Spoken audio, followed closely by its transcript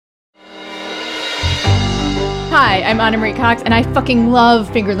Hi, I'm Anna Marie Cox, and I fucking love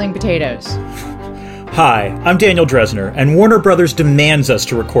fingerling potatoes. Hi, I'm Daniel Dresner, and Warner Brothers demands us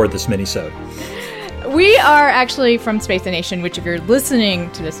to record this minisode. We are actually from Space the Nation, which if you're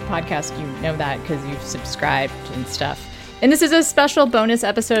listening to this podcast, you know that because you've subscribed and stuff. And this is a special bonus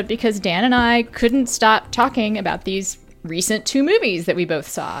episode because Dan and I couldn't stop talking about these recent two movies that we both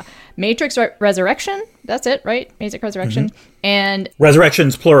saw. Matrix Resurrection, that's it, right? Matrix Resurrection. Mm-hmm. And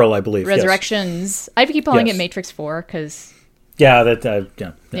Resurrections, plural, I believe. Resurrections. Yes. I keep calling it Matrix 4 because... Yeah.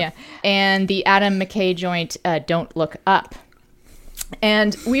 And the Adam McKay joint, Don't Look Up.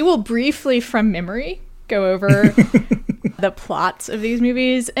 And we will briefly, from memory, go over the plots of these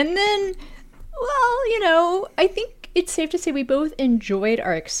movies. And then, well, I think it's safe to say we both enjoyed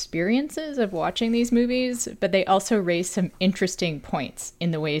our experiences of watching these movies, but they also raised some interesting points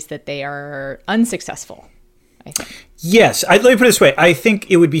in the ways that they are unsuccessful, I think. Yes. Let me put it this way. I think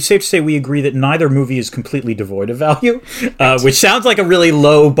it would be safe to say we agree that neither movie is completely devoid of value, which sounds like a really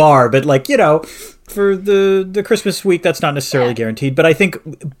low bar, but for the Christmas week, that's not necessarily guaranteed. But I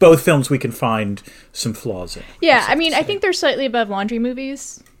think both films we can find some flaws in. Yeah, I think they're slightly above laundry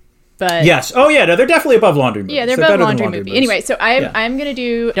movies. But yes. Oh, yeah. No, they're definitely above laundry movies. Yeah, they're above laundry movies. Anyway, so I'm going to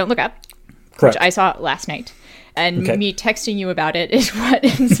do Don't Look Up, Correct. Which I saw last night. And me texting you about it is what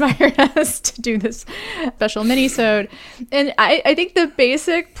inspired us to do this special mini-sode. And I think the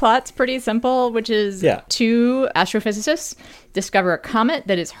basic plot's pretty simple, which is two astrophysicists discover a comet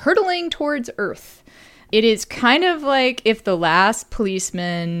that is hurtling towards Earth. It is kind of like if The Last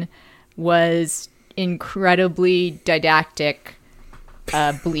Policeman was incredibly didactic,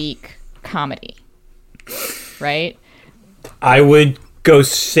 bleak comedy, right? I would go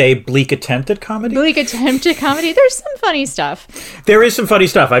say bleak attempt at comedy. Bleak attempt at comedy. There's some funny stuff. There is some funny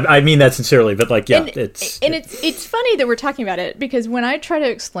stuff. I mean that sincerely, but it's funny that we're talking about it because when I try to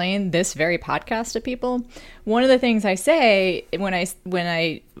explain this very podcast to people, one of the things I say when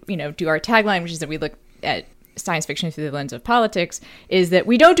I do our tagline, which is that we look at science fiction through the lens of politics, is that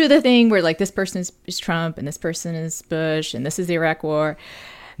we don't do the thing where this person is Trump and this person is Bush and this is the Iraq War.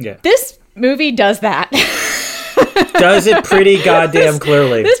 Yeah. This movie does that. Does it pretty goddamn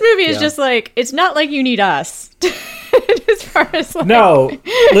clearly. This movie is just it's not like you need us. As far as No,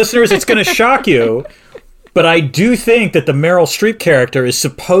 listeners, it's going to shock you, but I do think that the Meryl Streep character is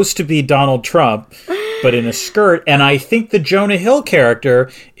supposed to be Donald Trump, but in a skirt, and I think the Jonah Hill character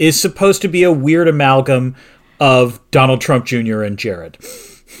is supposed to be a weird amalgam of Donald Trump Jr. and Jared.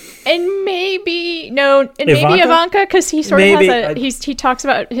 And maybe Ivanka, because he sort of has he talks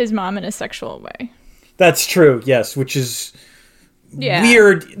about his mom in a sexual way. That's true, yes, which is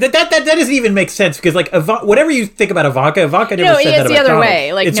weird. That doesn't even make sense because whatever you think about Ivanka never said that about it's the other Donald. way.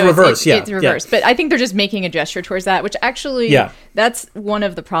 It's reverse. It's reverse. But I think they're just making a gesture towards that, which actually that's one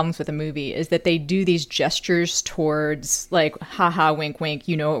of the problems with the movie is that they do these gestures towards haha, wink, wink.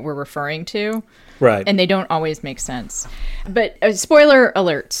 You know what we're referring to. Right. And they don't always make sense. But spoiler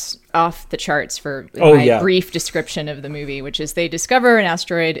alerts off the charts for my brief description of the movie, which is they discover an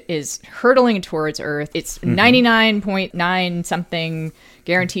asteroid is hurtling towards Earth. It's 99.9 something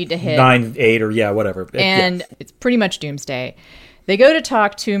guaranteed to hit. 9.8 or whatever. And it's pretty much doomsday. They go to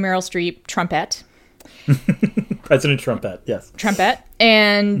talk to Meryl Streep, Trumpet. President Trumpet, yes. Trumpet.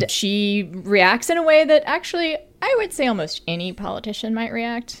 And she reacts in a way that actually I would say almost any politician might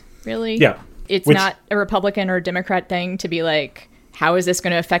react, really. Yeah. It's not a Republican or a Democrat thing to be like, how is this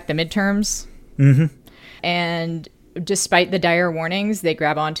going to affect the midterms? Mm-hmm. And despite the dire warnings, they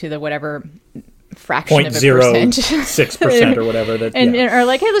grab onto the whatever fraction of a percent. 0.06% or whatever. And are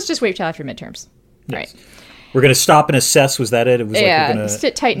like, hey, let's just wait till after midterms. Yes. Right. We're going to stop and assess. Was that it? It was we're going to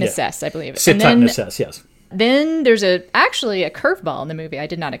sit tight and assess, I believe. Sit tight and assess, yes. Then there's actually a curveball in the movie I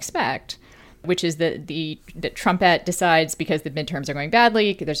did not expect, which is that the Trumpet decides because the midterms are going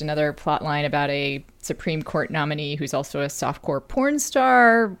badly. There's another plot line about a Supreme Court nominee who's also a softcore porn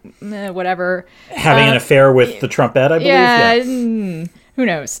star, whatever. Having an affair with the Trumpet, I believe. Yeah, who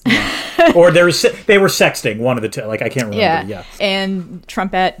knows? Or they were sexting, one of the two. I can't remember. Yeah. And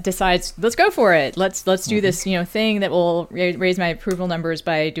Trumpet decides, let's go for it. Let's do this, thing that will raise my approval numbers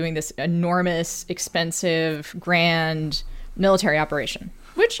by doing this enormous, expensive, grand military operation.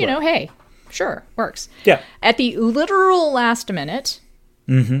 Which, hey. Sure, works. Yeah. At the literal last minute,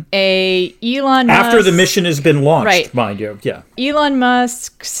 a Elon Musk... After the mission has been launched, mind you. Yeah. Elon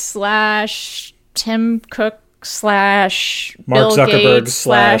Musk / Tim Cook / Mark Bill Zuckerberg Gates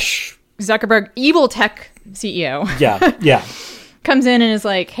 / Zuckerberg, evil tech CEO. Yeah. Comes in and is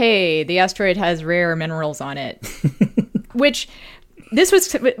like, hey, the asteroid has rare minerals on it. Which...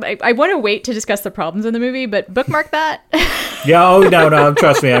 I want to wait to discuss the problems in the movie, but bookmark that. Yeah, no,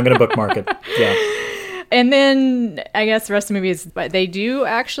 trust me, I'm going to bookmark it. Yeah. And then I guess the rest of the movie is, but they do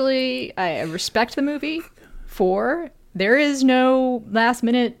actually, I respect the movie for, there is no last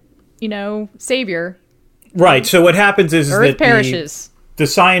minute, savior. Right. So what happens is Earth perishes. The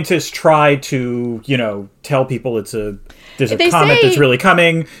scientists try to, tell people there's a comet that's really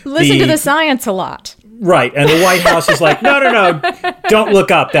coming. Listen to the science a lot. Right. And the White House is like, no, don't look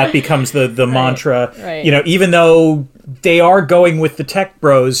up. That becomes the mantra. Right. Even though they are going with the tech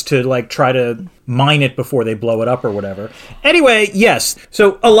bros to try to mine it before they blow it up or whatever. Anyway, yes.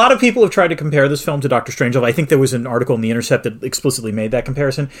 So a lot of people have tried to compare this film to Dr. Strangelove. I think there was an article in The Intercept that explicitly made that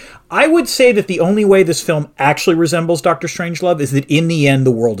comparison. I would say that the only way this film actually resembles Dr. Strangelove is that in the end,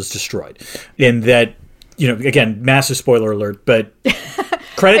 the world is destroyed. And that, again, massive spoiler alert, but...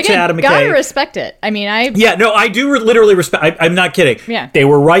 Credit to Adam McKay. Gotta respect it. I mean, I do literally respect. I'm not kidding. Yeah, they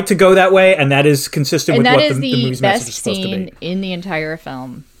were right to go that way, and that is consistent with what the movie's message is supposed to be. And that is the best scene in the entire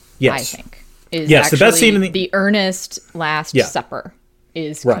film. Yes, I think is actually the best scene in the earnest Last Supper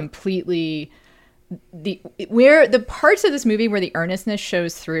is completely where the parts of this movie where the earnestness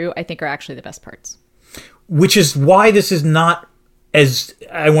shows through. I think are actually the best parts. Which is why this is not. As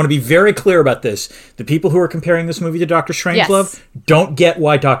I want to be very clear about this, the people who are comparing this movie to Doctor Strangelove don't get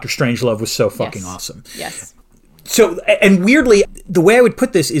why Doctor Strangelove was so fucking awesome. Yes. So, and weirdly, the way I would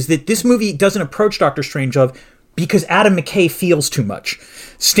put this is that this movie doesn't approach Doctor Strangelove because Adam McKay feels too much.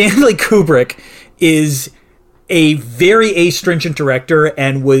 Stanley Kubrick is a very astringent director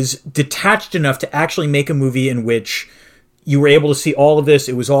and was detached enough to actually make a movie in which you were able to see all of this.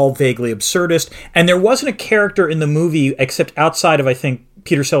 It was all vaguely absurdist. And there wasn't a character in the movie, except outside of, I think,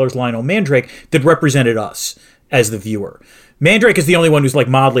 Peter Sellers' Lionel Mandrake, that represented us as the viewer. Mandrake is the only one who's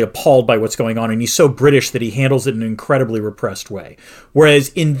mildly appalled by what's going on, and he's so British that he handles it in an incredibly repressed way. Whereas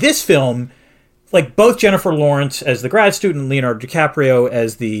in this film, both Jennifer Lawrence as the grad student and Leonardo DiCaprio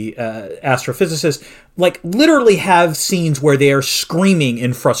as the astrophysicist, literally have scenes where they are screaming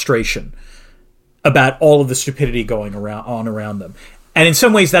in frustration about all of the stupidity going around them. And in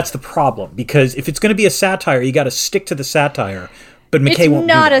some ways, that's the problem, because if it's going to be a satire, you got to stick to the satire. But McKay won't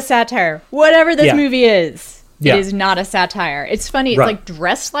do that. It's not a satire. Whatever this movie is, it is not a satire. It's funny. It's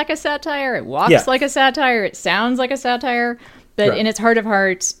dressed like a satire. It walks like a satire. It sounds like a satire. But in its heart of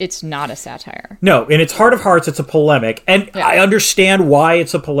hearts, it's not a satire. No, in its heart of hearts, it's a polemic. And I understand why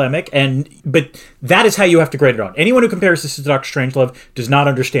it's a polemic, but that is how you have to grade it on. Anyone who compares this to Dr. Strangelove does not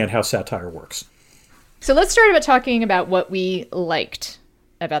understand how satire works. So let's start about talking about what we liked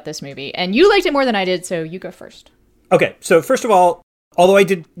about this movie. And you liked it more than I did, so you go first. Okay, so first of all, although I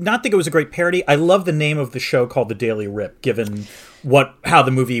did not think it was a great parody, I love the name of the show called The Daily Rip, given how the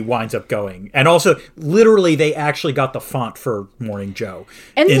movie winds up going. And also, literally, they actually got the font for Morning Joe.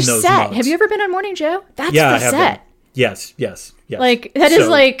 And the set. Months. Have you ever been on Morning Joe? That's the set. Been. Yes. That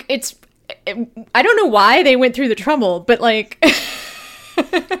is I don't know why they went through the trouble, but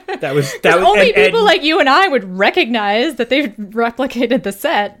that was only people like you and I would recognize that they've replicated the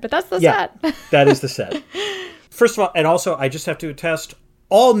set, but that's the set. That is the set. First of all, and also I just have to attest,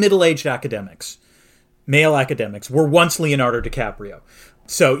 all middle-aged academics, male academics, were once Leonardo DiCaprio.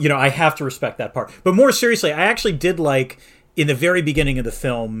 So, I have to respect that part. But more seriously, I actually did in the very beginning of the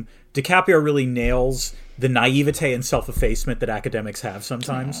film, DiCaprio really nails the naivete and self-effacement that academics have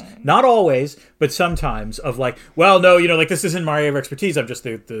sometimes. Not always, but sometimes, of this isn't my area of expertise, I'm just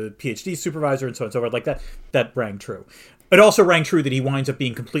the PhD supervisor and so on and so forth. That rang true. It also rang true that he winds up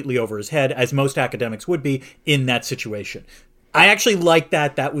being completely over his head, as most academics would be in that situation. I actually liked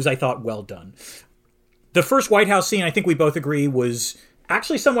that. That was, I thought, well done. The first White House scene, I think we both agree, was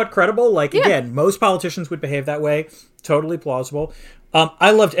actually somewhat credible. Again, most politicians would behave that way. Totally plausible.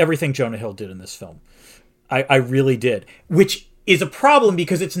 I loved everything Jonah Hill did in this film. I really did. Which is a problem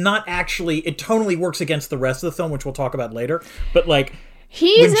because it's not actually... It tonally works against the rest of the film, which we'll talk about later. But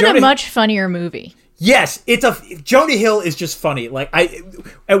he's in a much funnier movie. Yes, Jonah Hill is just funny.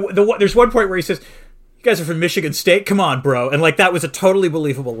 There's one point where he says, "You guys are from Michigan State? Come on, bro." And that was a totally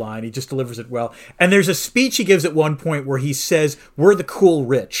believable line. He just delivers it well. And there's a speech he gives at one point where he says, "We're the cool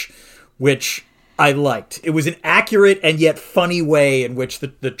rich," which I liked. It was an accurate and yet funny way in which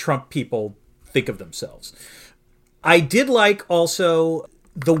the Trump people think of themselves. I did like also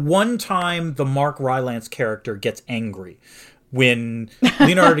the one time the Mark Rylance character gets angry when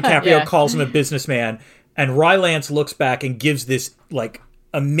Leonardo DiCaprio calls him a businessman, and Rylance looks back and gives this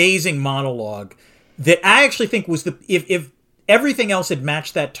amazing monologue that I actually think was if everything else had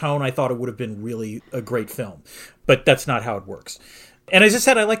matched that tone, I thought it would have been really a great film. But that's not how it works. And as I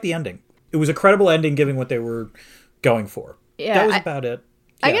said, I like the ending. It was a credible ending given what they were going for. Yeah, that was about it.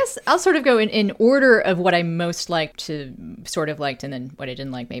 I guess I'll sort of go in order of what I most liked to sort of liked and then what I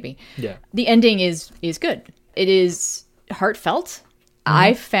didn't like maybe. Yeah. The ending is good. It is heartfelt. Mm-hmm.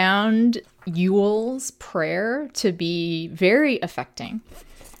 I found Yule's prayer to be very affecting.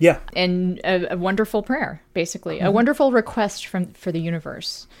 Yeah. And a wonderful prayer, basically. Mm-hmm. A wonderful request for the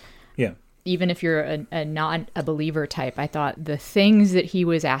universe. Yeah. Even if you're a not a believer type, I thought the things that he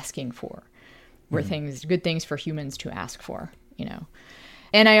was asking for were good things for humans to ask for, you know.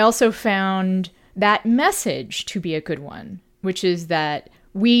 And I also found that message to be a good one, which is that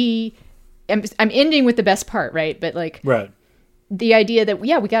I'm ending with the best part, right? But like, right. The idea that, we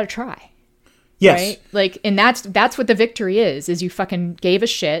got to try. Yes. Right? Like, and that's what the victory is you fucking gave a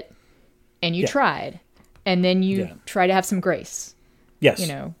shit and you tried. And then you try to have some grace. Yes. You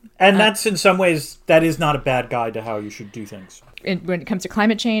know. And that's in some ways, that is not a bad guide to how you should do things. When it comes to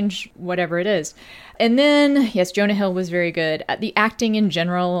climate change, whatever it is. And then, yes, Jonah Hill was very good. The acting in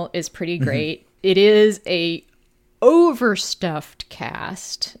general is pretty great. It is a overstuffed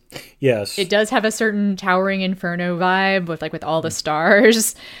cast. Yes. It does have a certain Towering Inferno vibe with all the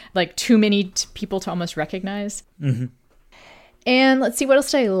stars, like too many people to almost recognize. Mm-hmm. And let's see, what else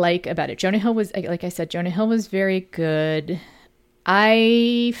did I like about it? Jonah Hill was, like I said, Jonah Hill was very good.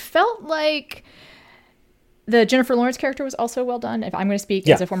 I felt like the Jennifer Lawrence character was also well done. If I'm going to speak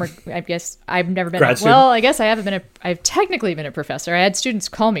as a former, I guess I've never been. I guess I haven't been I've technically been a professor. I had students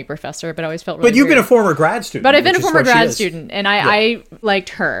call me professor, but I always felt really. But you've weird. Been a former grad student. But I've been a former grad student, and I liked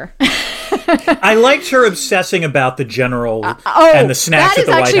her. I liked her obsessing about the general and the snacks at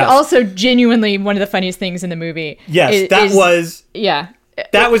the White House. That is actually also genuinely one of the funniest things in the movie. Yes, that was. Yeah.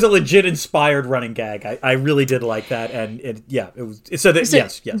 That was a legit inspired running gag. I really did like that, and it was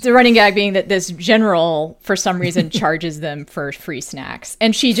yes. The running gag being that this general, for some reason, charges them for free snacks,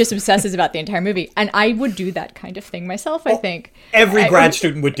 and she just obsesses about the entire movie. And I would do that kind of thing myself. I think every grad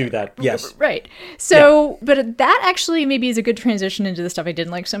student would do that. Yes, right. So, but that actually maybe is a good transition into the stuff I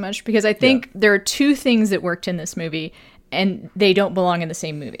didn't like so much, because I think there are two things that worked in this movie, and they don't belong in the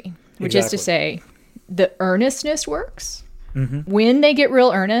same movie. Which is to say, the earnestness works. Mm-hmm. When they get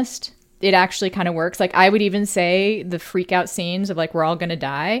real earnest, it actually kind of works. Like, I would even say the freak out scenes of like, we're all going to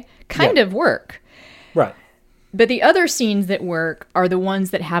die kind of work. Right. But the other scenes that work are the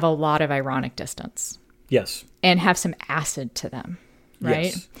ones that have a lot of ironic distance. Yes. And have some acid to them. Right.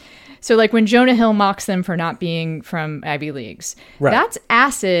 Yes. So like when Jonah Hill mocks them for not being from Ivy Leagues, that's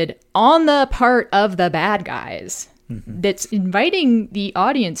acid on the part of the bad guys. Mm-hmm. That's inviting the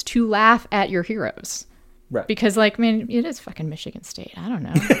audience to laugh at your heroes. Right. Because, like, man, it is fucking Michigan State. I don't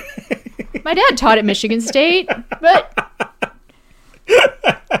know. My dad taught at Michigan State, but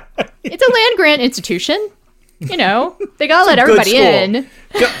it's a land-grant institution. You know, they gotta let everybody in.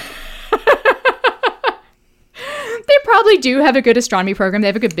 They probably do have a good astronomy program. They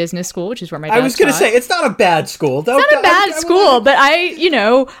have a good business school, which is where my dad I was going to say, it's not a bad school. It's not a bad school, but I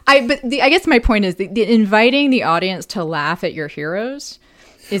guess my point is the inviting the audience to laugh at your heroes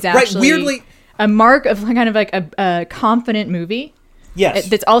is actually... weirdly... a mark of kind of like a confident movie. Yes.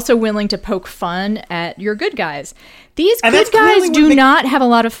 That's also willing to poke fun at your good guys. These good guys do not have a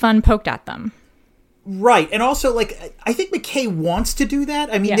lot of fun poked at them. Right. And also, like, I think McKay wants to do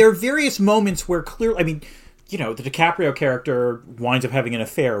that. I mean, there are various moments where clearly, I mean, you know, the DiCaprio character winds up having an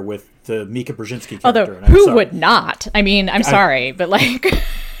affair with the Mika Brzezinski character. Although, who would not? I mean, I'm sorry, but like...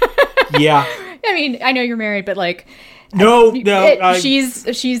 Yeah. I mean, I know you're married, but like... she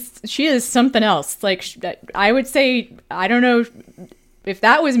is something else. Like, I would say, I don't know if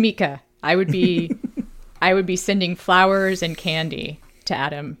that was Mika, I would be sending flowers and candy to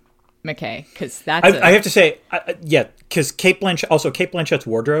Adam McKay, because that's I have to say, because Cate Blanchett's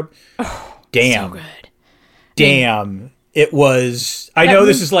wardrobe, damn, so good. Damn, it was. I know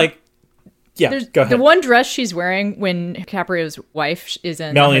this is like, go ahead. The one dress she's wearing when DiCaprio's wife is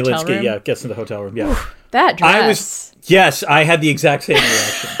in Melanie the hotel Lynskey, room. Gets in the hotel room. Yeah, that dress. Yes, I had the exact same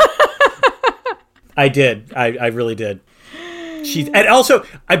reaction. I did. I really did. And also,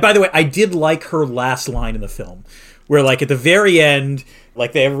 by the way, I did like her last line in the film, where like at the very end,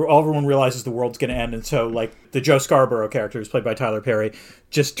 like everyone realizes the world's going to end, and so like the Joe Scarborough character, who's played by Tyler Perry,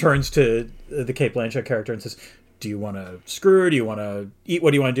 just turns to the Cate Blanchett character and says, "Do you want to screw? Do you want to eat?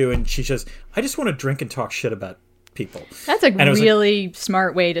 What do you want to do?" And she says, "I just want to drink and talk shit about people." That's a really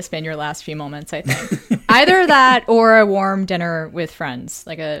smart way to spend your last few moments, I think. Either that or a warm dinner with friends,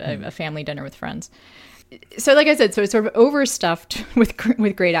 like a family dinner with friends. So like I said, so it's sort of overstuffed with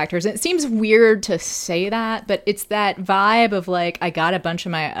great actors. And it seems weird to say that, but it's that vibe of like, I got a bunch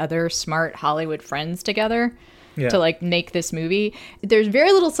of my other smart Hollywood friends together to like make this movie. There's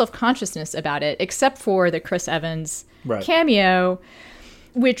very little self-consciousness about it, except for the Chris Evans cameo,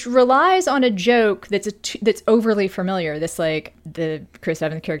 which relies on a joke that's overly familiar. This, like, the Chris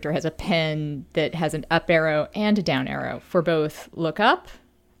Evans character has a pen that has an up arrow and a down arrow for both look up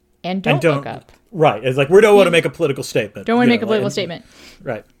and don't look up. Right. It's like, we don't want to make a political statement. Don't want to make a political statement.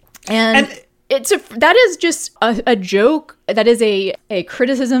 Right. And that is just a joke. That is a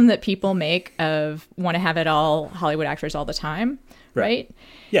criticism that people make of want to have it all Hollywood actors all the time. Right?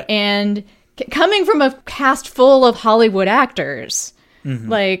 Yeah. And coming from a cast full of Hollywood actors,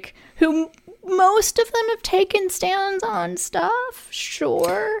 like, who most of them have taken stands on stuff,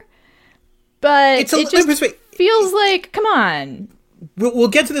 sure. But it just feels like, come on. We'll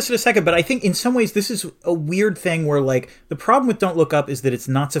get to this in a second, but I think in some ways this is a weird thing where, like, the problem with Don't Look Up is that it's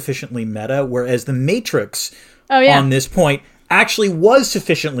not sufficiently meta, whereas The Matrix on this point actually was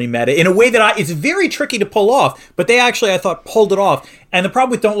sufficiently meta in a way that it's very tricky to pull off, but they actually, I thought, pulled it off. And the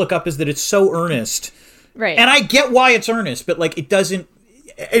problem with Don't Look Up is that it's so earnest. Right. And I get why it's earnest, but, like, it doesn't...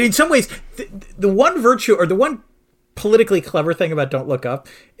 And in some ways, the one virtue, or the one politically clever thing about Don't Look Up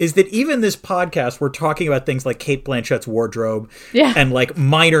is that even this podcast, we're talking about things like Cate Blanchett's wardrobe and, like,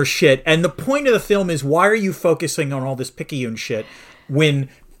 minor shit. And the point of the film is, why are you focusing on all this Picayune shit when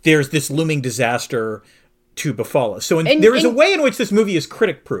there's this looming disaster to befall us? So there is a way in which this movie is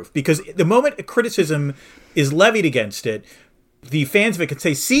critic-proof, because the moment a criticism is levied against it, the fans of it can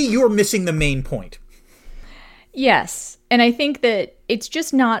say, see, you're missing the main point. Yes. And I think that it's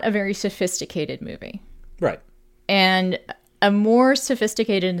just not a very sophisticated movie. Right. And a more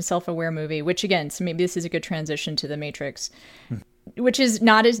sophisticated and self-aware movie, which, again, so maybe this is a good transition to The Matrix, which is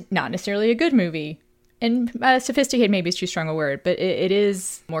not necessarily a good movie. And sophisticated maybe is too strong a word, but it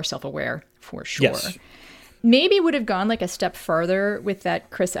is more self-aware for sure. Yes. Maybe would have gone like a step further with that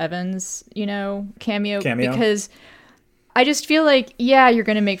Chris Evans, cameo. Because I just feel like, you're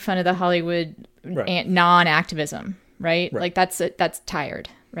going to make fun of the Hollywood non-activism, right? Like that's tired,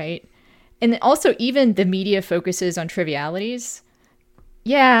 right? And then also, even the media focuses on trivialities.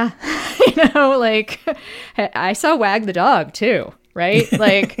 Yeah, like, I saw Wag the dog too, right?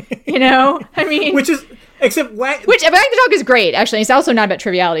 Like, I mean, which Wag the dog is great. Actually, it's also not about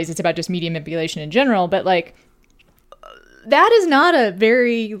trivialities. It's about just media manipulation in general. But, like, that is not a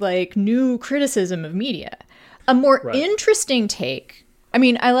very, like, new criticism of media. A more interesting take. I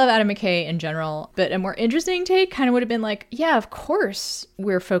mean, I love Adam McKay in general, but a more interesting take kind of would have been like, yeah, of course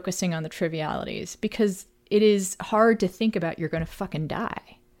we're focusing on the trivialities, because it is hard to think about you're going to fucking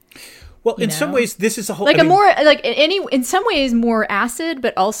die. Well, in some ways, this is a whole... Like, in some ways, more acid,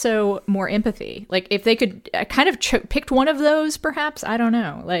 but also more empathy. Like, if they could kind of picked one of those, perhaps, I don't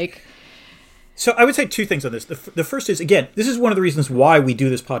know. Like... So I would say two things on this. The first is, again, this is one of the reasons why we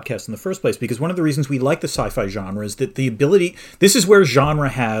do this podcast in the first place, because one of the reasons we like the sci-fi genre is that this is where genre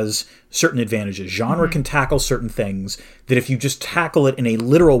has certain advantages. Genre can tackle certain things that, if you just tackle it in a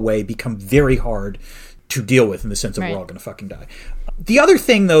literal way, become very hard to deal with, in the sense of we're all going to fucking die. The other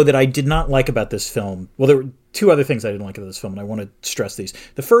thing, though, that I did not like about this film, well, there were two other things I didn't like about this film, and I want to stress these.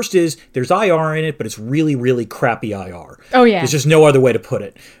 The first is, there's IR in it, but it's really, really crappy IR. Oh, yeah. There's just no other way to put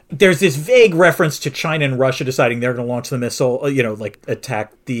it. There's this vague reference to China and Russia deciding they're going to launch the missile, like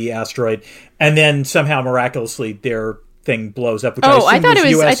attack the asteroid, and then somehow, miraculously, their thing blows up. Which I thought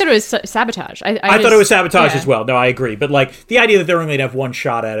it was sabotage. I thought it was sabotage as well. No, I agree. But, like, the idea that they're only going to have one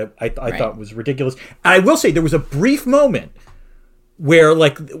shot at it, I thought was ridiculous. And I will say, there was a brief moment where,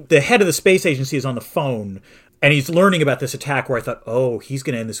 like, the head of the space agency is on the phone and he's learning about this attack, where I thought, oh, he's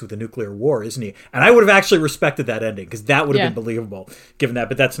going to end this with a nuclear war, isn't he? And I would have actually respected that ending, because that would have been believable given that,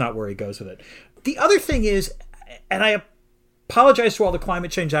 but that's not where he goes with it. The other thing is, and I apologize to all the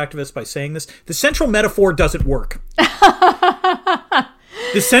climate change activists by saying this, the central metaphor doesn't work. The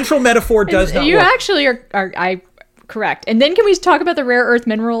central metaphor does not work. You actually are correct. And then can we talk about the rare earth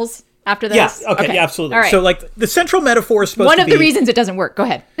minerals after this? Yes, okay, yeah, absolutely. Right. So, like, the central metaphor is supposed to be... One of the reasons it doesn't work. Go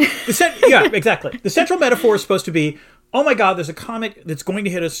ahead. Yeah, exactly. The central metaphor is supposed to be, oh my God, there's a comet that's going to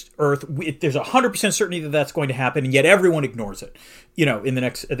hit us Earth. There's 100% certainty that that's going to happen, and yet everyone ignores it, that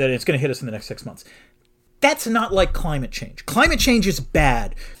it's going to hit us in the next 6 months. That's not like climate change. Climate change is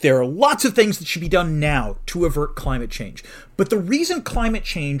bad. There are lots of things that should be done now to avert climate change. But the reason climate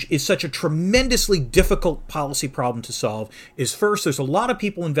change is such a tremendously difficult policy problem to solve is, first, there's a lot of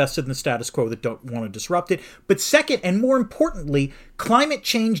people invested in the status quo that don't want to disrupt it. But second, and more importantly, climate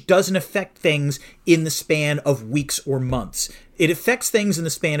change doesn't affect things in the span of weeks or months. It affects things in the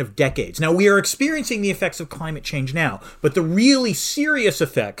span of decades. Now, we are experiencing the effects of climate change now, but the really serious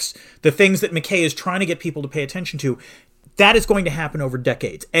effects, the things that McKay is trying to get people to pay attention to, that is going to happen over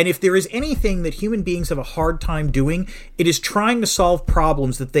decades. And if there is anything that human beings have a hard time doing, it is trying to solve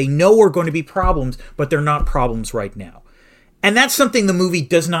problems that they know are going to be problems, but they're not problems right now. And that's something the movie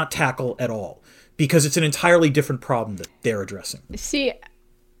does not tackle at all, because it's an entirely different problem that they're addressing. See,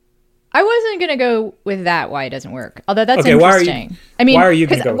 I wasn't going to go with that, why it doesn't work. Although that's interesting. Why are you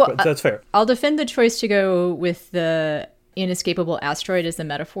going to go with that's fair. I'll defend the choice to go with the inescapable asteroid as the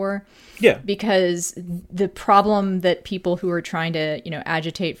metaphor. Yeah. Because the problem that people who are trying to,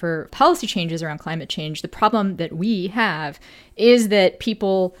 agitate for policy changes around climate change, the problem that we have is that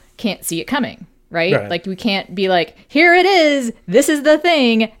people can't see it coming. Right? Like, we can't be like, here it is. This is the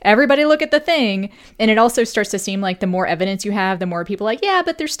thing. Everybody look at the thing. And it also starts to seem like the more evidence you have, the more people are like, yeah,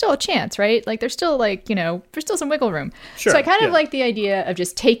 but there's still a chance, right? Like, there's still there's still some wiggle room. Sure, so I kind of like the idea of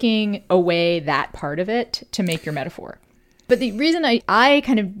just taking away that part of it to make your metaphor. But the reason I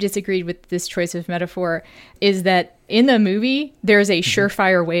kind of disagreed with this choice of metaphor is that in the movie, there's a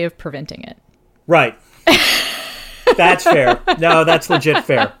surefire way of preventing it. Right. That's fair. No, that's legit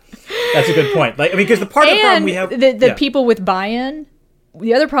fair. That's a good point. Because the part of the problem we have... the people with buy-in,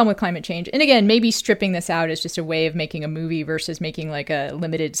 the other problem with climate change, and again, maybe stripping this out is just a way of making a movie versus making like a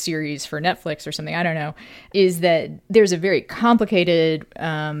limited series for Netflix or something, I don't know, is that there's a very complicated,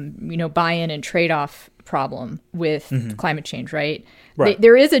 buy-in and trade-off problem with climate change, right?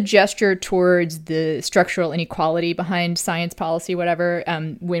 There is a gesture towards the structural inequality behind science policy, whatever,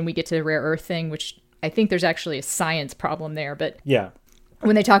 when we get to the rare earth thing, which I think there's actually a science problem there, but... Yeah.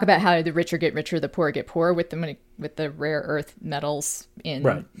 When they talk about how the richer get richer, the poor get poor with the rare earth metals in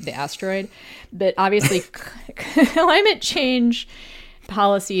the asteroid. But obviously, climate change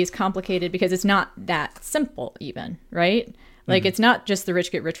policy is complicated because it's not that simple even, right? Like, it's not just the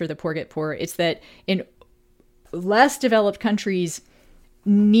rich get richer, the poor get poor. It's that in less developed countries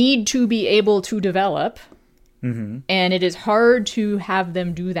need to be able to develop. And it is hard to have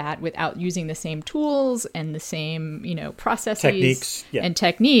them do that without using the same tools and the same, processes and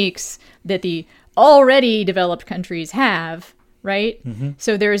techniques that the already developed countries have, right?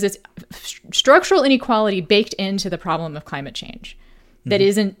 So there is this structural inequality baked into the problem of climate change that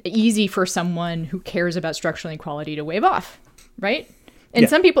isn't easy for someone who cares about structural inequality to wave off, right? And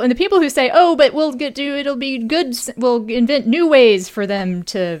some people, and the people who say, oh, but it'll be good, we'll invent new ways for them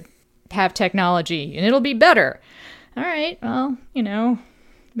to have technology and it'll be better. All right, well,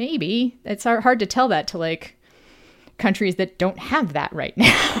 maybe. It's hard to tell that to like countries that don't have that right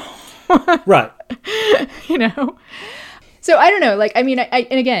now. Right. So I don't know. Like,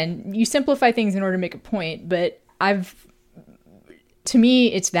 and again, you simplify things in order to make a point, but to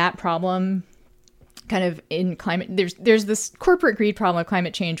me, it's that problem kind of in climate. There's this corporate greed problem of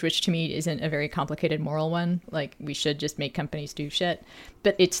climate change, which to me isn't a very complicated moral one. Like, we should just make companies do shit.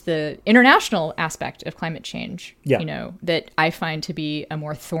 But it's the international aspect of climate change, that I find to be a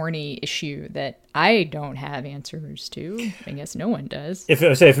more thorny issue that I don't have answers to. I guess no one does. If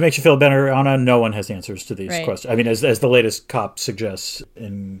it makes you feel better, Anna, no one has answers to these questions. As the latest COP suggests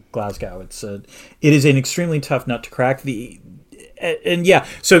in Glasgow, it is an extremely tough nut to crack. And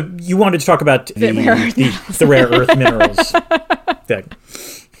so you wanted to talk about the rare earth minerals thing,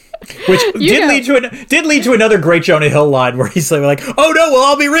 which did lead to another great Jonah Hill line where he's like, "Oh no, we'll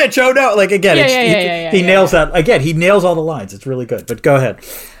all be rich." Oh no, like again, he nails that again. He nails all the lines. It's really good. But go ahead.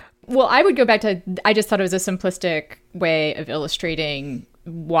 Well, I would go back to. I just thought it was a simplistic way of illustrating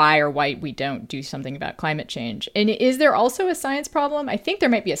why we don't do something about climate change. And is there also a science problem? I think there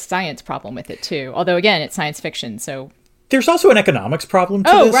might be a science problem with it too. Although again, it's science fiction, so. There's also an economics problem to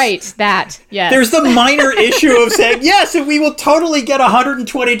this. Oh, right. That, yes. There's the minor issue of saying, yes, and we will totally get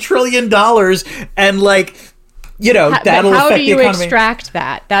 $120 trillion and, that'll affect the economy. How do you extract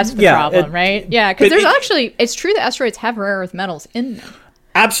that? That's the problem, right? Yeah, because it's true that asteroids have rare earth metals in them.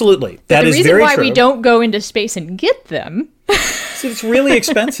 Absolutely. That is very true. The reason why we don't go into space and get them. So it's really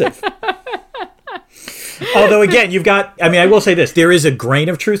expensive. Although, again, I will say this, there is a grain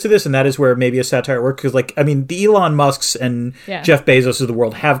of truth to this, and that is where maybe a satire works, because, the Elon Musks and Jeff Bezos of the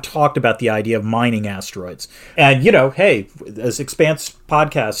world have talked about the idea of mining asteroids. And, hey, as Expanse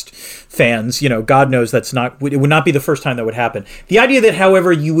podcast fans, God knows it would not be the first time that would happen. The idea that,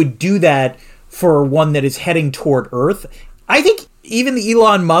 however, you would do that for one that is heading toward Earth, I think even the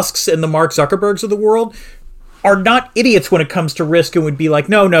Elon Musks and the Mark Zuckerbergs of the world are not idiots when it comes to risk and would be like,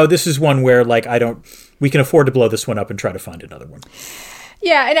 no, this is one where, we can afford to blow this one up and try to find another one.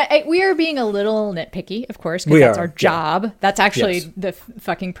 Yeah, and we are being a little nitpicky, of course, because that's our job. Yeah. That's actually the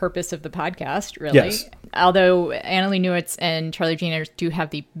fucking purpose of the podcast, really. Yes. Although Annalee Newitz and Charlie Gene do have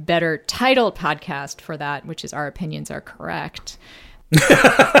the better titled podcast for that, which is Our Opinions Are Correct.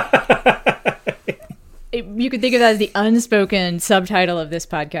 You could think of that as the unspoken subtitle of this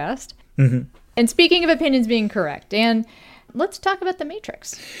podcast. Mm-hmm. And speaking of opinions being correct, Dan, let's talk about The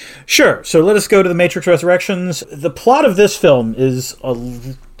Matrix. Sure. So let us go to The Matrix Resurrections. The plot of this film is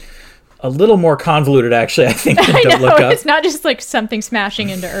a little more convoluted, actually, I think, than Don't Look Up. It's not just like something smashing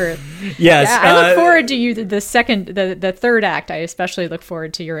into Earth. Yes. Yeah, I look forward to the third act. I especially look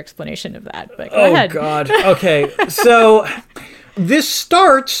forward to your explanation of that. But go ahead. Oh, God. Okay. So this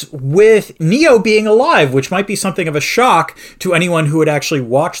starts with Neo being alive, which might be something of a shock to anyone who had actually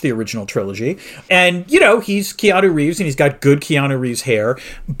watched the original trilogy. And, he's Keanu Reeves, and he's got good Keanu Reeves hair.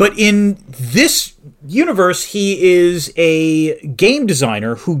 But in this universe, he is a game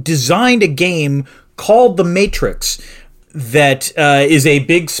designer who designed a game called The Matrix that is a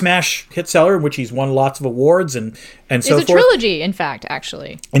big smash hit seller in which he's won lots of awards and so forth. It's a trilogy, in fact,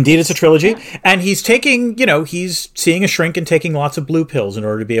 actually. Indeed, it's a trilogy. Yeah. And he's taking, he's seeing a shrink and taking lots of blue pills in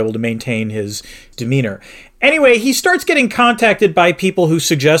order to be able to maintain his demeanor. Anyway, he starts getting contacted by people who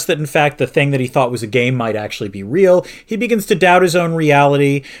suggest that, in fact, the thing that he thought was a game might actually be real. He begins to doubt his own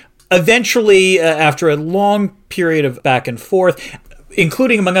reality. Eventually, after a long period of back and forth,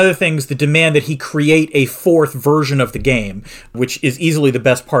 including, among other things, the demand that he create a fourth version of the game, which is easily the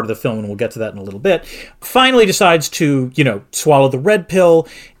best part of the film, and we'll get to that in a little bit, finally decides to, swallow the red pill.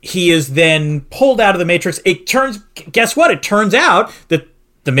 He is then pulled out of the Matrix. Guess what? It turns out that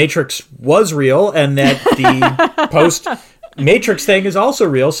the Matrix was real and that the post-Matrix thing is also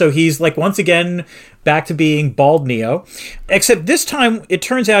real. So he's, once again back to being bald Neo. Except this time, it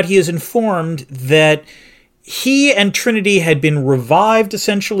turns out he is informed that he and Trinity had been revived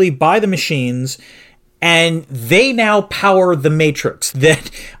essentially by the machines, and they now power the Matrix.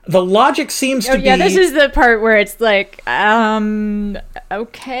 That the logic seems to be... Yeah, this is the part where it's like,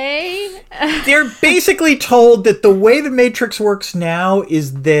 okay. They're basically told that the way the Matrix works now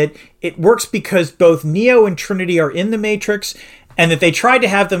is that it works because both Neo and Trinity are in the Matrix, and that they tried to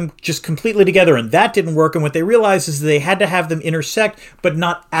have them just completely together, and that didn't work. And what they realized is they had to have them intersect, but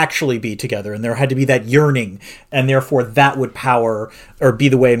not actually be together. And there had to be that yearning, and therefore that would power or be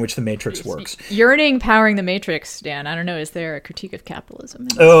the way in which the Matrix works. Yearning powering the Matrix, Dan. I don't know. Is there a critique of capitalism?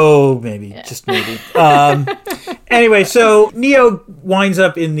 Oh, maybe. Yeah. Just maybe. Anyway, so Neo winds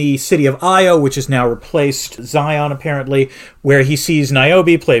up in the city of Io, which has now replaced Zion, apparently, where he sees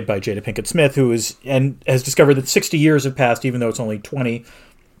Niobe, played by Jada Pinkett Smith, who has discovered that 60 years have passed, even though it's only 20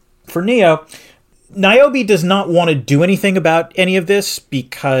 for Neo. Niobe does not want to do anything about any of this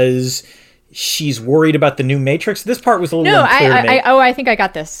because she's worried about the new Matrix. This part was a little unclear to me. I think I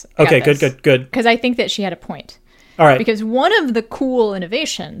got this. Okay, good. Because I think that she had a point. All right. Because one of the cool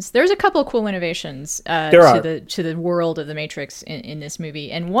innovations, there's a couple of cool innovations to the world of the Matrix in this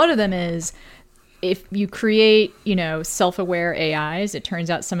movie, and one of them is if you create, self-aware AIs, it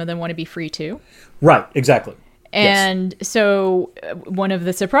turns out some of them want to be free too. Right, exactly. And so one of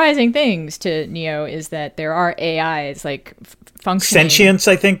the surprising things to Neo is that there are AIs functioning. Sentience,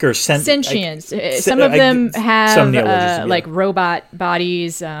 I think, or sentience. Some of them have robot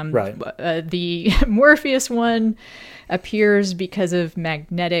bodies. Right. The Morpheus one appears because of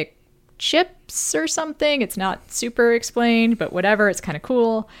magnetic chips or something. It's not super explained, but whatever. It's kind of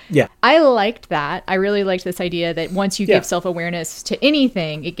cool. Yeah. I liked that. I really liked this idea that once you give self-awareness to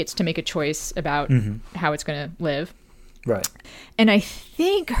anything, it gets to make a choice about how it's going to live. Right. And I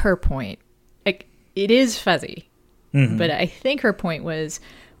think her point, it is fuzzy, but I think her point was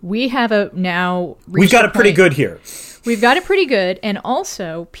we've got it pretty good here. We've got it pretty good. And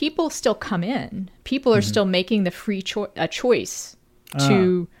also people still come in. People are still making the free choice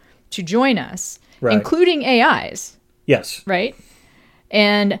to join us, including AIs. Yes. Right?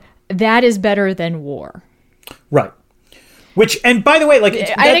 And that is better than war. Right. Which, and by the way,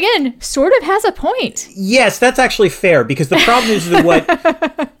 and again, sort of has a point. Yes, that's actually fair, because the problem is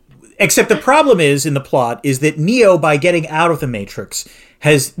that except the problem is, in the plot, is that Neo, by getting out of the Matrix,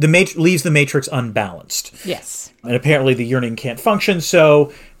 leaves the Matrix unbalanced. Yes. And apparently the yearning can't function,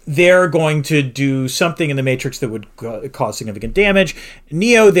 so they're going to do something in the Matrix that would cause significant damage.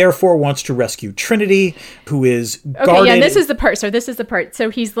 Neo, therefore, wants to rescue Trinity, who is guarded. Okay, yeah, this is the part. So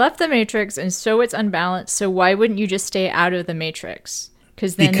he's left the Matrix, and so it's unbalanced. So why wouldn't you just stay out of the Matrix?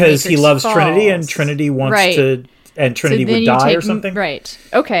 Because he loves Trinity, and Trinity wants to... And Trinity would die or something? Right.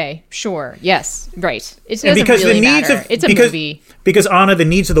 Okay, sure. Yes, right. It doesn't really matter. It's a movie. Because, Anna, the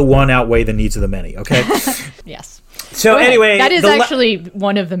needs of the one outweigh the needs of the many, okay? Yes. So anyway... That is actually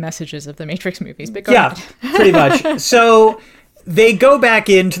one of the messages of the Matrix movies, but go ahead. Pretty much. So They go back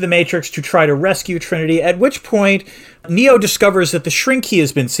into the Matrix to try to rescue Trinity, at which point Neo discovers that the shrink he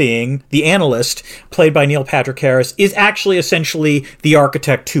has been seeing, the analyst, played by Neil Patrick Harris, is actually essentially the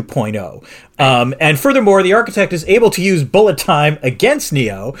Architect 2.0. And furthermore, the Architect is able to use bullet time against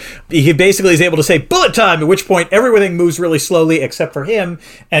Neo. He basically is able to say, bullet time, at which point everything moves really slowly except for him,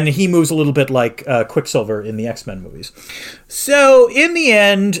 and he moves a little bit like Quicksilver in the X-Men movies. So, in the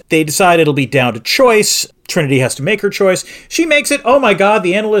end, they decide it'll be down to choice. Trinity has to make her choice. She makes it. Oh my God,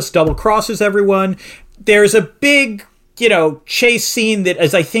 the analyst double crosses everyone. There's a big, chase scene that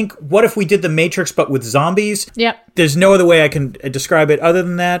is, I think, what if we did the Matrix but with zombies? Yep. There's no other way I can describe it other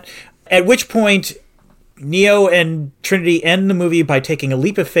than that. At which point, Neo and Trinity end the movie by taking a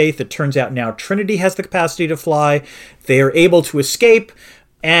leap of faith. It turns out now Trinity has the capacity to fly. They are able to escape.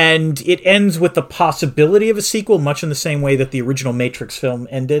 And it ends with the possibility of a sequel, much in the same way that the original Matrix film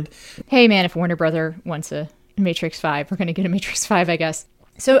ended. Hey, man, if Warner Brother wants a Matrix 5, we're going to get a Matrix 5, I guess.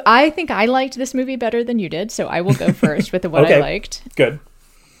 So I think I liked this movie better than you did, so I will go first with what okay. I liked. Good.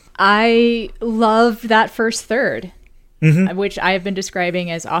 I loved that first third, which I have been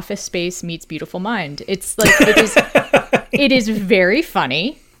describing as Office Space meets Beautiful Mind. It's like, it is very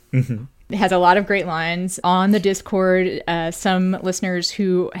funny. Mm-hmm. It has a lot of great lines. On the Discord, some listeners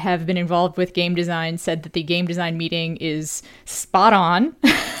who have been involved with game design said that the game design meeting is spot on,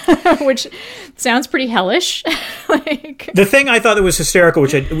 which sounds pretty hellish. The thing I thought that was hysterical,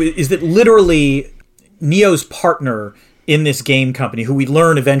 is that literally Neo's partner in this game company, who we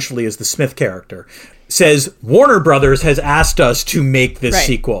learn eventually is the Smith character, says Warner Brothers has asked us to make this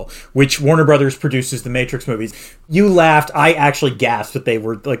sequel, which Warner Brothers produces the Matrix movies. You laughed. I actually gasped that they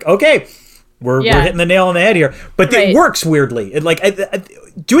were like, okay, we're hitting the nail on the head here. But it works weirdly.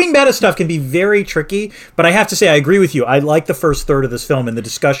 Doing meta stuff can be very tricky, but I have to say I agree with you. I like the first third of this film and the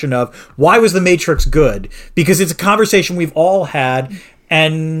discussion of why was the Matrix good? Because it's a conversation we've all had.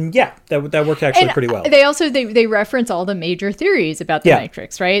 And that worked actually pretty well. They also they reference all the major theories about the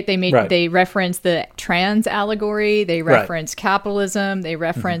Matrix, right? They reference the trans allegory, they reference capitalism, they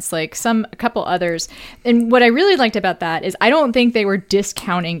reference a couple others. And what I really liked about that is I don't think they were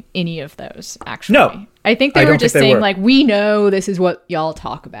discounting any of those, actually. No. I think they were just saying we know this is what y'all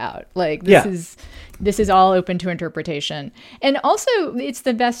talk about. This is all open to interpretation. And also, it's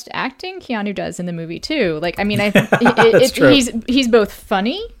the best acting Keanu does in the movie, too. He's both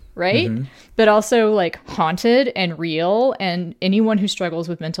funny, right? Mm-hmm. But also, haunted and real. And anyone who struggles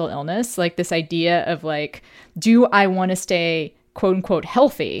with mental illness, this idea of, do I want to stay, quote-unquote,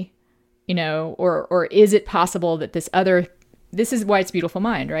 healthy? Or is it possible that this is why it's Beautiful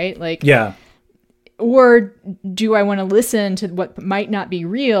Mind, right? Or do I want to listen to what might not be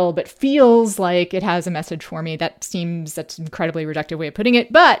real, but feels like it has a message for me? That's an incredibly reductive way of putting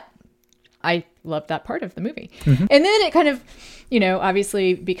it, but I love that part of the movie. Mm-hmm. And then it kind of,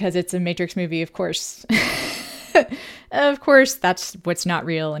 obviously because it's a Matrix movie, of course, that's what's not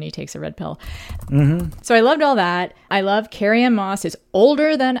real. And he takes a red pill. Mm-hmm. So I loved all that. I love Carrie-Anne Moss is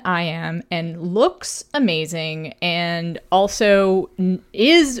older than I am and looks amazing. And also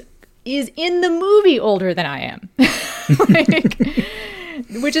is in the movie older than I am.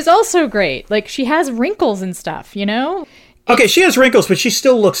 Which is also great. She has wrinkles and stuff, Okay, she has wrinkles, but she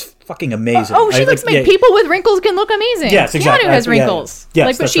still looks fucking amazing. She looks amazing. People with wrinkles can look amazing. Yes, exactly. Keanu has wrinkles.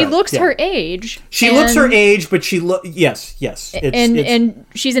 Yes, but she looks her age. She looks her age, but she yes. And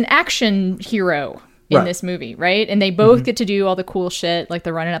she's an action hero in this movie, right? And they both get to do all the cool shit, like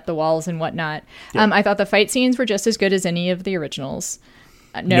the running up the walls and whatnot. Yeah. I thought the fight scenes were just as good as any of the originals.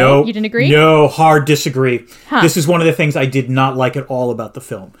 No, you didn't agree? No, hard disagree. Huh. This is one of the things I did not like at all about the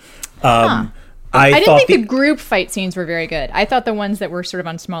film. I didn't think the group fight scenes were very good. I thought the ones that were sort of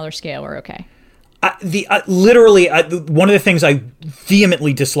on smaller scale were okay. One of the things I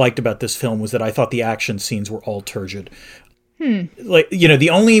vehemently disliked about this film was that I thought the action scenes were all turgid. The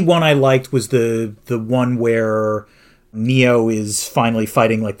only one I liked was the one where Neo is finally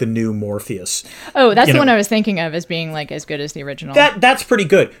fighting the new Morpheus. Oh, that's the one I was thinking of as being as good as the original. That's pretty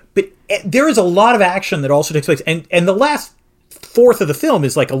good. But there is a lot of action that also takes place. And the last fourth of the film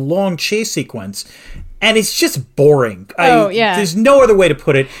is a long chase sequence. And it's just boring. There's no other way to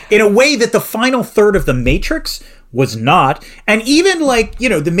put it. In a way that the final third of The Matrix was not. And even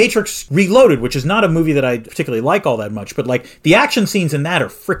The Matrix Reloaded, which is not a movie that I particularly like all that much, but the action scenes in that are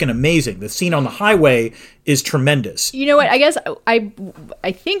freaking amazing. The scene on the highway is tremendous. You know what? I guess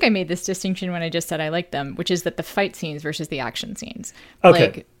I think I made this distinction when I just said I like them, which is that the fight scenes versus the action scenes.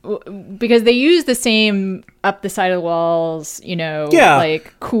 Okay. Because they use the same up the side of the walls,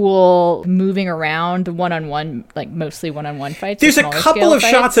 like cool moving around, the one-on-one, like mostly one-on-one fights. There's a couple of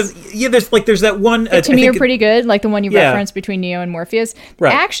shots of there's that one to me are pretty good, like the one you referenced between Neo and Morpheus.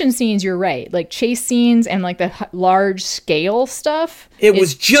 Right. Action scenes, you're right, like chase scenes and like the large scale stuff. It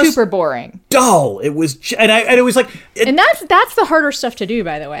was just super boring, dull. It was, and it was like, and that's the harder stuff to do.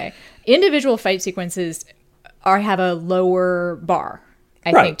 By the way, individual fight sequences have a lower bar,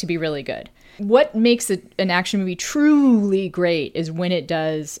 I think, to be really good. What makes an action movie truly great is when it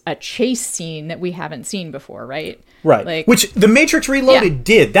does a chase scene that we haven't seen before, right? Right. Like, which The Matrix Reloaded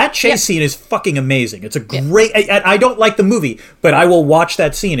did. That chase scene is fucking amazing. It's a great... I don't like the movie, but I will watch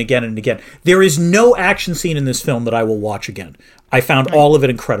that scene again and again. There is no action scene in this film that I will watch again. I found all of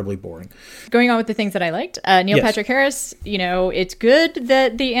it incredibly boring. Going on with the things that I liked, Neil Patrick Harris, it's good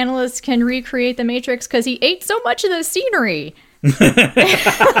that the analysts can recreate The Matrix because he ate so much of the scenery.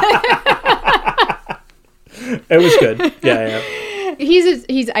 It was good. Yeah.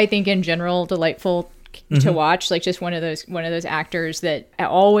 He's I think in general delightful to watch, like just one of those actors that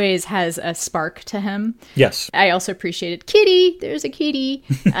always has a spark to him. Yes. I also appreciated Kitty. There's a kitty.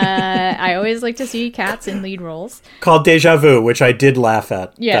 I always like to see cats in lead roles. Called Deja Vu, which I did laugh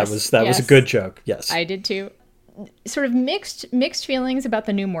at. Yes. That was a good joke. Yes. I did too. Sort of mixed feelings about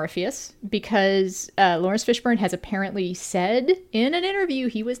the new Morpheus because Lawrence Fishburne has apparently said in an interview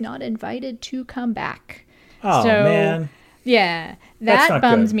he was not invited to come back. Oh, man. Yeah, that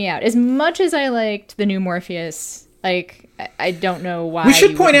bums me out. As much as I liked the new Morpheus, like, I don't know why. We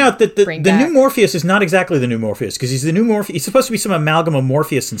should point out that the new Morpheus is not exactly the new Morpheus because he's the new Morpheus. He's supposed to be some amalgam of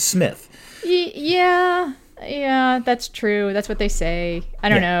Morpheus and Smith. Yeah, that's true. That's what they say. I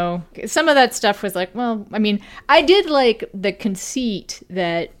don't know. Some of that stuff was like, well, I mean, I did like the conceit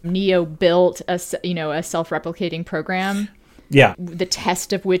that Neo built a self-replicating program. Yeah. The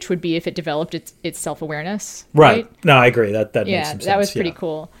test of which would be if it developed its self-awareness. Right. No, I agree. That makes some sense. That was pretty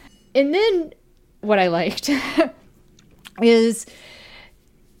cool. And then what I liked is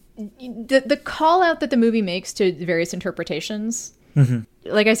the call out that the movie makes to various interpretations.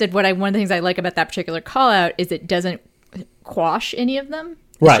 Mm-hmm. Like I said, one of the things I like about that particular call out is it doesn't quash any of them.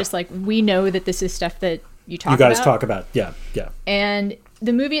 It's just like, we know that this is stuff that you guys talk about. Yeah. And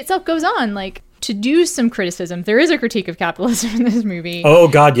the movie itself goes on, like, to do some criticism. There is a critique of capitalism in this movie. Oh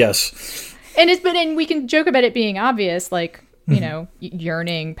God, yes. And we can joke about it being obvious, like,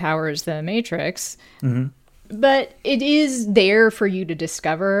 yearning powers the Matrix. Mm-hmm. But it is there for you to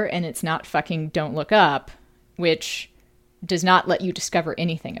discover, and it's not fucking Don't Look Up, which does not let you discover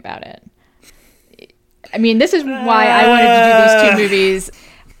anything about it. I mean, this is why I wanted to do these two movies.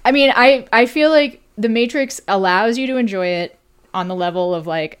 I mean, I feel like The Matrix allows you to enjoy it on the level of,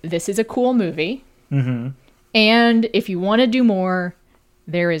 like, this is a cool movie. Mm-hmm. And if you want to do more,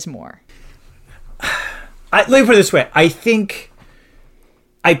 there is more. Let me put it this way. I think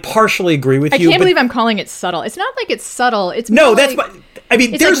I partially agree with you. I can't believe I'm calling it subtle. It's not like it's subtle. It's no, that's like, I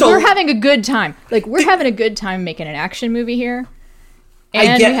mean, it's like we're having a good time. Like, we're having a good time making an action movie here.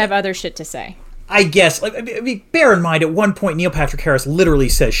 And we have other shit to say. I guess. I mean, bear in mind, at one point, Neil Patrick Harris literally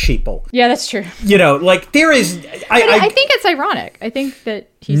says sheeple. Yeah, that's true. Like, there is... I think it's ironic. I think that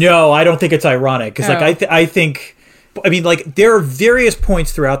he's... No, I don't think it's ironic. Because, I think... I mean, like, there are various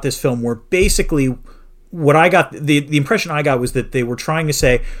points throughout this film where basically what I got... The impression I got was that they were trying to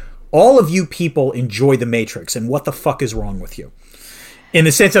say, all of you people enjoy The Matrix, and what the fuck is wrong with you? In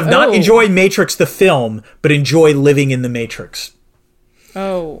the sense of not enjoy Matrix the film, but enjoy living in The Matrix.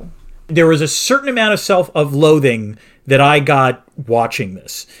 Oh... There was a certain amount of self-loathing that I got watching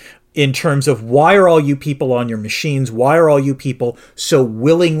this in terms of, why are all you people on your machines? Why are all you people so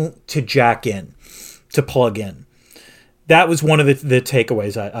willing to jack in, to plug in? That was one of the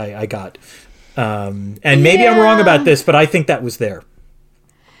takeaways I got. And maybe I'm wrong about this, but I think that was there.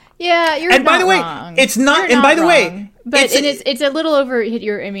 Yeah, you're and not by the way, wrong. It's not. You're and not by the wrong. way, but it's a little over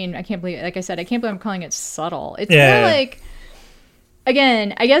your. I mean, I can't believe. Like I said, I can't believe I'm calling it subtle. It's more like.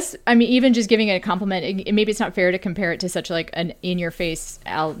 Again, I guess, I mean, even just giving it a compliment, maybe it's not fair to compare it to such like an in-your-face,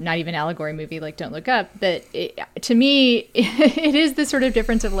 not even allegory movie like Don't Look Up, but to me, it is the sort of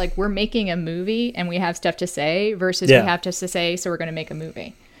difference of, like, we're making a movie and we have stuff to say versus we have stuff to say, so we're going to make a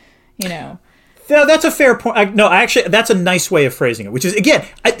movie, No, that's a fair point. Actually, that's a nice way of phrasing it, which is, again,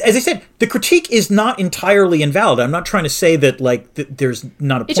 as I said, the critique is not entirely invalid. I'm not trying to say that, like, there's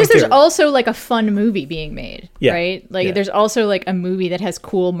not a point. It's just there's also, like, a fun movie being made, right? Like, there's also, like, a movie that has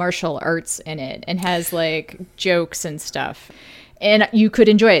cool martial arts in it and has, like, jokes and stuff. and you could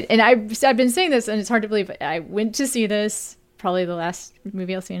enjoy it. And I've been saying this, and it's hard to believe. I went to see this, probably the last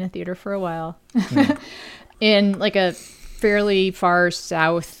movie I'll see in a theater for a while, in like a fairly far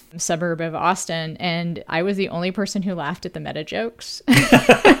south suburb of Austin, and I was the only person who laughed at the meta jokes.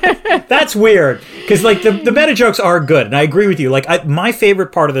 That's weird, because like the meta jokes are good, and I agree with you. Like my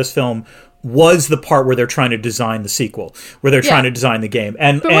favorite part of this film was the part where they're trying to design the sequel, where they're trying to design the game.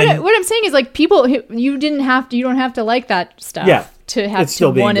 And what I'm saying is, like, people you don't have to like that stuff to have to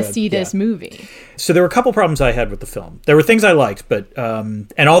want to see this movie. So there were a couple problems I had with the film. There were things I liked, but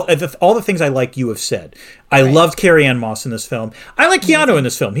and all the things I liked you have said. I loved Carrie-Anne Moss in this film. I like Keanu in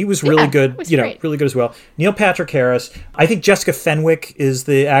this film. He was really good, really good as well. Neil Patrick Harris. I think Jessica Fenwick is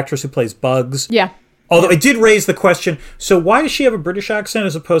the actress who plays Bugs. Yeah. Although it did raise the question, so why does she have a British accent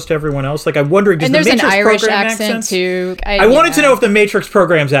as opposed to everyone else? Like, I'm wondering, does the Matrix program accents? And there's an Irish accent, too. I wanted to know if the Matrix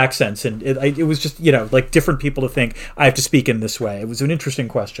programs accents, and it was just, like different people to think, I have to speak in this way. It was an interesting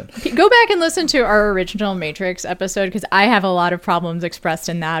question. Go back and listen to our original Matrix episode, because I have a lot of problems expressed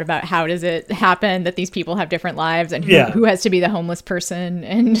in that about how does it happen that these people have different lives, and who has to be the homeless person,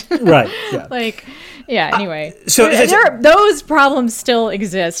 and anyway. So those problems still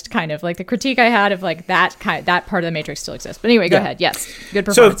exist, kind of. Like, the critique I had of, like, that part of the Matrix still exists. But anyway, go ahead. Yes, good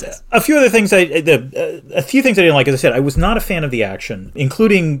performances. So a few other things a few things I didn't like. As I said, I was not a fan of the action,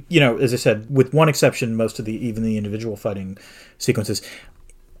 including, as I said, with one exception, most of even the individual fighting sequences.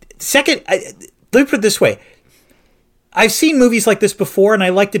 Second, let me put it this way: I've seen movies like this before, and I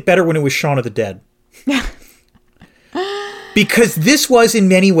liked it better when it was Shaun of the Dead. Because this was, in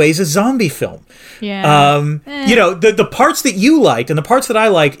many ways, a zombie film. Yeah. The parts that you liked and the parts that I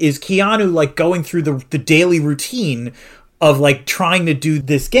liked is Keanu, like, going through the daily routine of, like, trying to do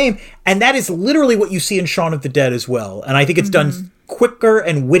this game. And that is literally what you see in Shaun of the Dead as well. And I think it's done quicker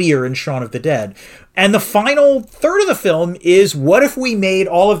and wittier in Shaun of the Dead. And the final third of the film is, what if we made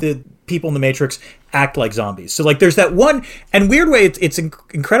all of the people in the Matrix act like zombies? So, like, there's that one, and weird way, it's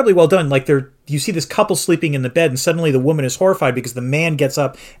incredibly well done. Like, you see this couple sleeping in the bed, and suddenly the woman is horrified because the man gets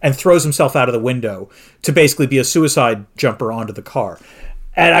up and throws himself out of the window to basically be a suicide jumper onto the car.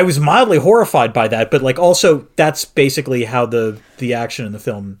 And I was mildly horrified by that, but, like, also that's basically how the action in the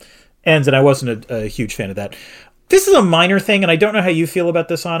film ends, and I wasn't a huge fan of that. This is a minor thing, and I don't know how you feel about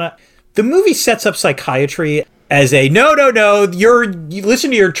this, Anna. The movie sets up psychiatry as a no, you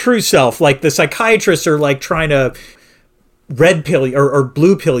listen to your true self. Like, the psychiatrists are, like, trying to red pill you or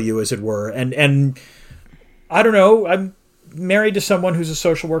blue pill you, as it were. And I don't know, I'm married to someone who's a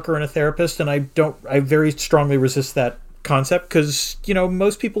social worker and a therapist, and I very strongly resist that concept, because,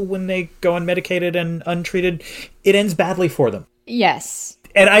 most people, when they go unmedicated and untreated, it ends badly for them. Yes.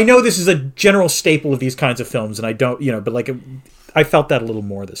 And I know this is a general staple of these kinds of films, and I don't, but, like, I felt that a little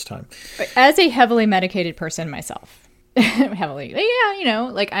more this time. As a heavily medicated person myself,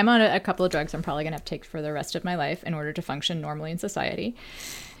 like, I'm on a couple of drugs I'm probably going to have to take for the rest of my life in order to function normally in society.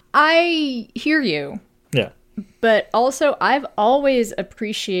 I hear you. Yeah. But also, I've always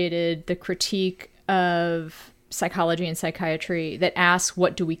appreciated the critique of psychology and psychiatry that asks,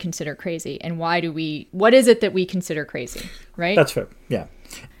 what do we consider crazy? And what is it that we consider crazy? Right? That's fair. Yeah.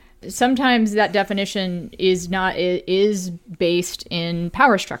 Sometimes that definition is based in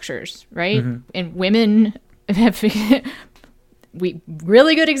power structures, right? Mm-hmm. And women have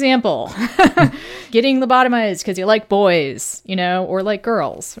really good example. Getting lobotomized because you like boys, or like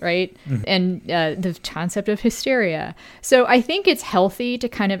girls, right? Mm-hmm. And the concept of hysteria. So I think it's healthy to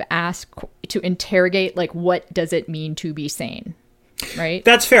kind of to interrogate, like, what does it mean to be sane, right?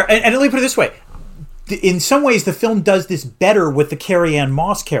 That's fair. And let me put it this way. In some ways, the film does this better with the Carrie-Anne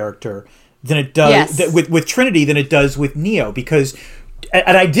Moss character than it does with Trinity than it does with Neo, because,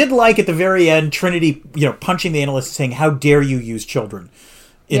 and I did like at the very end Trinity, punching the analyst and saying, "How dare you use children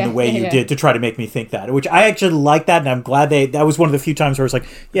in the way you did to try to make me think that," which I actually like that, and I'm glad that was one of the few times where I was like,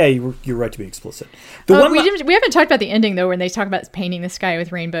 "Yeah, you're right to be explicit." We haven't talked about the ending though, when they talk about painting the sky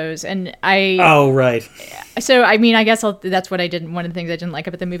with rainbows, and right. So I mean, I guess that's what I did. One of the things I didn't like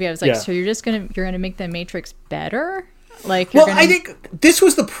about the movie, I was like, so you're gonna make the Matrix better? Like, I think this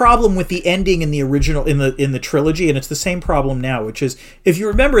was the problem with the ending in the original, in the trilogy, and it's the same problem now, which is, if you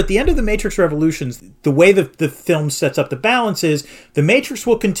remember, at the end of the Matrix Revolutions, the way the film sets up the balance is the Matrix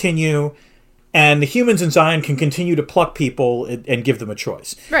will continue, and the humans in Zion can continue to pluck people and give them a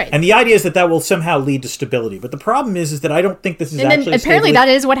choice. Right. And the idea is that will somehow lead to stability. But the problem is that I don't think this is actually apparently that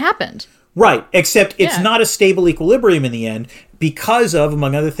is what happened. Right, except it's not a stable equilibrium in the end because of,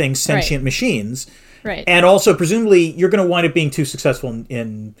 among other things, sentient machines. Right. And also, presumably, you're going to wind up being too successful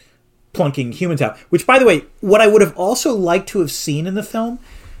in plunking humans out. Which, by the way, what I would have also liked to have seen in the film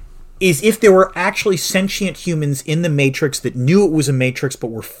is if there were actually sentient humans in the Matrix that knew it was a Matrix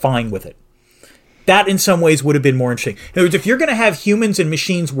but were fine with it. That, in some ways, would have been more interesting. In other words, if you're going to have humans and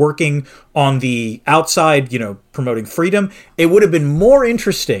machines working on the outside, promoting freedom, it would have been more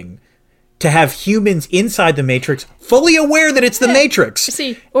interesting to have humans inside the Matrix fully aware that it's the Matrix.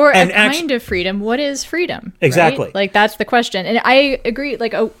 See, or a kind of freedom. What is freedom? Exactly. Right? Like, that's the question. And I agree,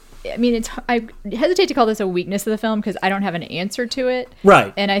 like, I hesitate to call this a weakness of the film because I don't have an answer to it.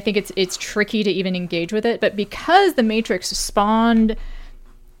 Right. And I think it's tricky to even engage with it. But because the Matrix spawned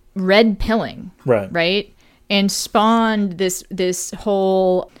red pilling, right? And spawned this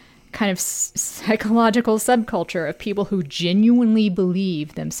whole kind of psychological subculture of people who genuinely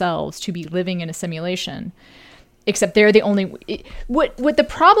believe themselves to be living in a simulation, except they're the only... What the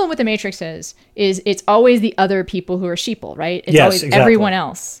problem with the Matrix is it's always the other people who are sheeple, right? It's always everyone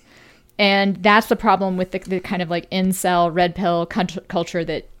else. And that's the problem with the kind of like incel, red pill culture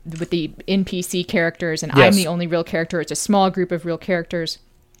that with the NPC characters, and I'm the only real character. It's a small group of real characters.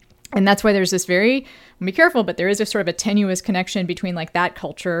 And that's why there's this be careful, but there is a sort of a tenuous connection between like that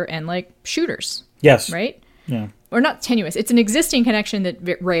culture and like shooters. Yes. Right? Yeah. Or not tenuous. It's an existing connection that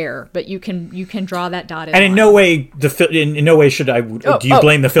rare, but you can draw that dotted line. And in no way should I do you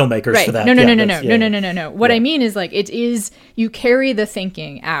blame the filmmakers for that? No. What I mean is like you carry the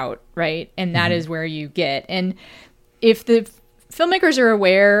thinking out, right? And that is where you get. And if the filmmakers are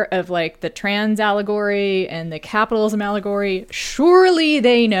aware of like the trans allegory and the capitalism allegory, surely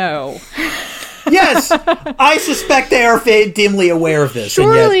they know. Yes, I suspect they are dimly aware of this.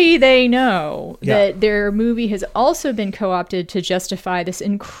 Surely they know that their movie has also been co-opted to justify this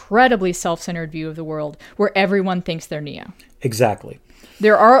incredibly self-centered view of the world where everyone thinks they're Neo. Exactly.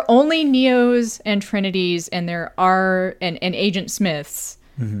 There are only Neos and Trinities, and there are and Agent Smiths.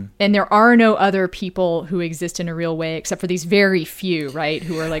 Mm-hmm. And there are no other people who exist in a real way except for these very few, right,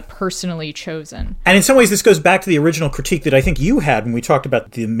 who are like personally chosen. And in some ways, this goes back to the original critique that I think you had when we talked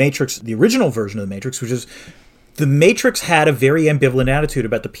about the Matrix, the original version of the Matrix, which is the Matrix had a very ambivalent attitude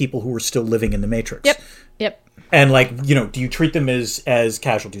about the people who were still living in the Matrix. Yep. And like, do you treat them as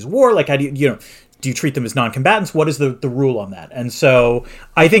casualties of war? Like, how do do you treat them as non-combatants? What is the rule on that? And so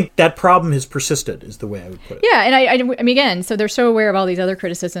I think that problem has persisted is the way I would put it. Yeah, and I mean, again, so they're so aware of all these other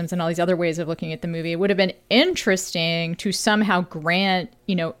criticisms and all these other ways of looking at the movie. It would have been interesting to somehow grant,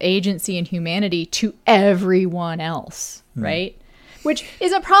 agency and humanity to everyone else, right? Which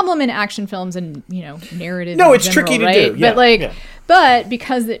is a problem in action films and, narrative. No, it's general, tricky right? to do. Yeah, but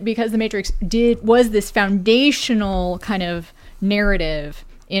because the Matrix was this foundational kind of narrative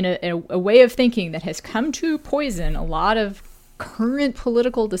in a way of thinking that has come to poison a lot of current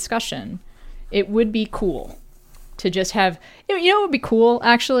political discussion, it would be cool to just have... what would be cool,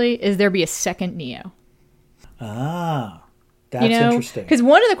 actually, is there be a second Neo. Ah, that's interesting. Because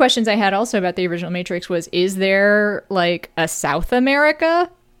one of the questions I had also about the original Matrix was, is there, like, a South America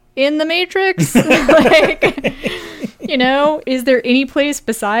in the Matrix? Is there any place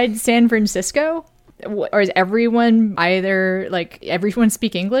besides San Francisco? Or is everyone everyone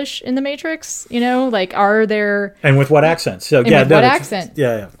speak English in the Matrix? Are there... And with what accents? So, what accent?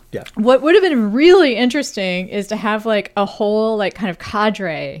 Yeah. What would have been really interesting is to have like a whole like kind of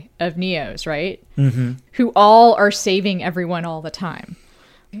cadre of Neos, right? Mm-hmm. Who all are saving everyone all the time.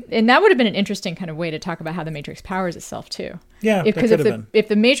 And that would have been an interesting kind of way to talk about how the Matrix powers itself too. Yeah, because if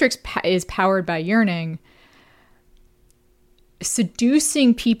the Matrix is powered by yearning,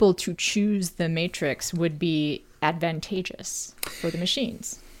 seducing people to choose the Matrix would be advantageous for the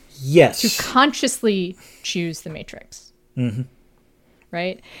machines. Yes. To consciously choose the Matrix. Mm-hmm.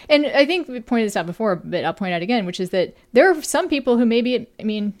 Right? And I think we pointed this out before, but I'll point out again, which is that there are some people who maybe,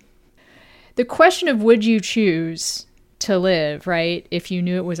 the question of would you choose to live, right, if you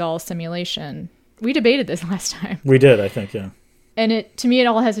knew it was all simulation. We debated this last time. We did, I think, yeah. And to me, it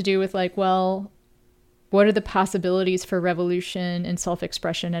all has to do with like, well, what are the possibilities for revolution and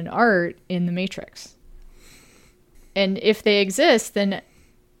self-expression and art in the Matrix? And if they exist, then,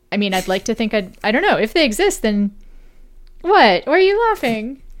 I'd like to think I don't know. If they exist, then what? Why are you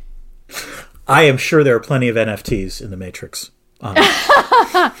laughing? I am sure there are plenty of NFTs in the Matrix.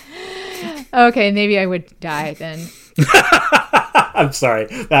 Okay, maybe I would die then. I'm sorry.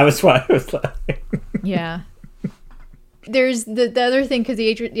 That was why I was laughing. Yeah. There's the other thing, because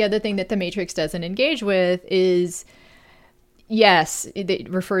the other thing that the Matrix doesn't engage with is, yes, it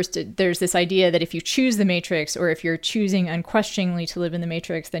refers to, there's this idea that if you choose the Matrix, or if you're choosing unquestioningly to live in the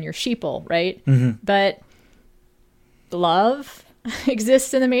Matrix, then you're sheeple, right? Mm-hmm. But love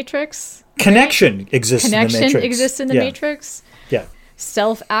exists in the Matrix. Connection exists in the Matrix. Connection exists in the Matrix. Yeah.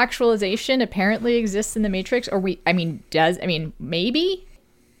 Self-actualization apparently exists in the Matrix. Or maybe.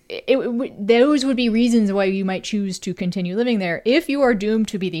 those would be reasons why you might choose to continue living there. If you are doomed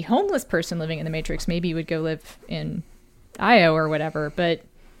to be the homeless person living in the Matrix, maybe you would go live in Io or whatever. But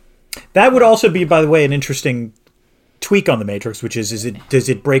that would also be, by the way, an interesting tweak on the Matrix, which is does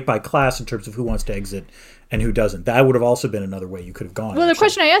it break by class in terms of who wants to exit and who doesn't? That would have also been another way you could have gone. Well, the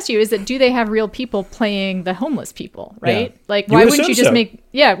question I asked you is that do they have real people playing the homeless people, right? Yeah. Like, why wouldn't you just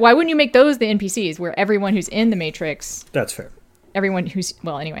why wouldn't you make those the NPCs where everyone who's in the Matrix... That's fair. Everyone who's...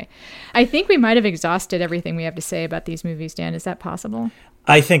 Well, anyway. I think we might have exhausted everything we have to say about these movies, Dan. Is that possible?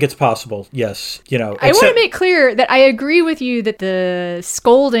 I think it's possible, yes. I want to make clear that I agree with you that the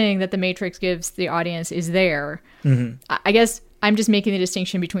scolding that the Matrix gives the audience is there. Mm-hmm. I guess I'm just making the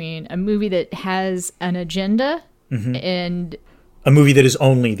distinction between a movie that has an agenda and... a movie that is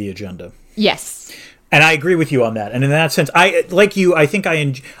only the agenda. Yes. And I agree with you on that. And in that sense, I think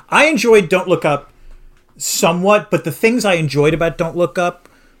I enjoyed Don't Look Up somewhat, but the things I enjoyed about Don't Look Up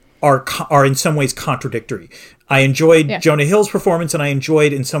are in some ways contradictory. I enjoyed Jonah Hill's performance, and I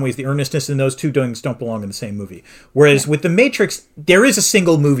enjoyed, in some ways, the earnestness, and those two things don't belong in the same movie. Whereas with The Matrix, there is a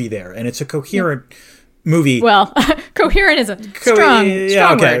single movie there, and it's a coherent movie. Well, coherent is a strong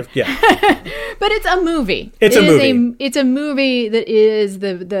word. Yeah. But it's a movie. It's a movie that is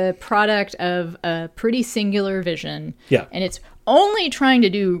the product of a pretty singular vision. Yeah. And it's only trying to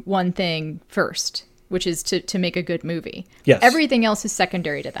do one thing first, which is to make a good movie. Yes. Everything else is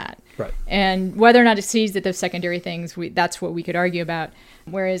secondary to that. Right. And whether or not it sees that those secondary things, that's what we could argue about.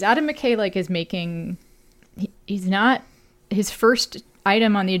 Whereas Adam McKay is making... He's not... His first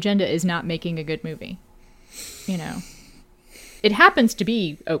item on the agenda is not making a good movie. It happens to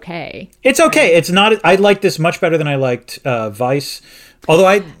be okay. It's okay. Right? It's not... I like this much better than I liked Vice.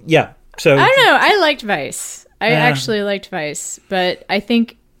 Although so... I don't know. I liked Vice. I actually liked Vice. But I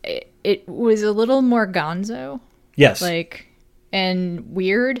think... It was a little more gonzo. Yes. And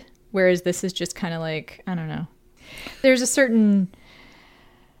weird, whereas this is just kind of I don't know. There's a certain...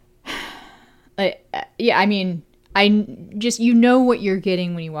 I know what you're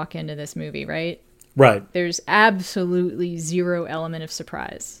getting when you walk into this movie, right? Right. There's absolutely zero element of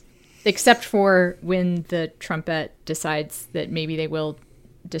surprise. Except for when the trumpet decides that maybe they will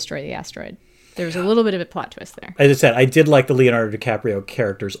destroy the asteroid. There's a little bit of a plot twist there. As I said, I did like the Leonardo DiCaprio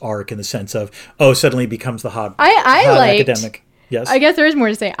character's arc in the sense of, suddenly becomes the hot academic. Yes. I guess there is more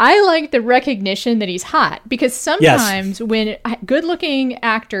to say. I like the recognition that he's hot because sometimes when good-looking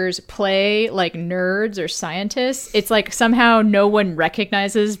actors play nerds or scientists, it's somehow no one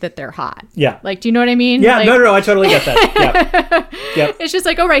recognizes that they're hot. Yeah. Do you know what I mean? Yeah, no, I totally get that. Yeah. Yep. It's just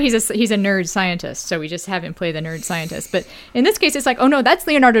right, he's a nerd scientist, so we just have him play the nerd scientist. But in this case, it's oh no, that's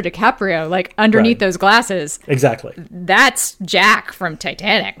Leonardo DiCaprio, underneath those glasses. Exactly. That's Jack from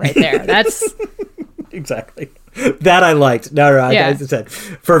Titanic right there. That's... Exactly. That I liked. No, as I said,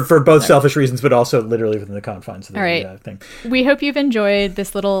 for both selfish reasons, but also literally within the confines of the thing. We hope you've enjoyed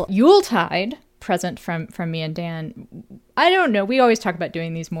this little Yuletide present from me and Dan. I don't know. We always talk about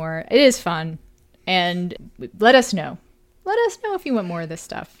doing these more. It is fun. And let us know. Let us know if you want more of this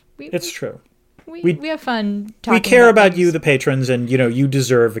stuff. It's true. We have fun talking. We care about things. You, the patrons, and you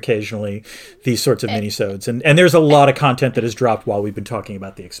deserve occasionally these sorts of minisodes. And there's a lot of content that has dropped while we've been talking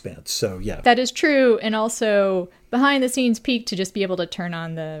about The Expanse. So yeah, that is true. And also behind the scenes peak to just be able to turn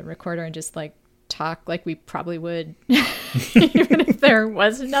on the recorder and just talk like we probably would, even if there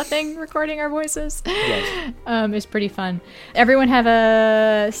was nothing recording our voices. Yes. It's pretty fun. Everyone have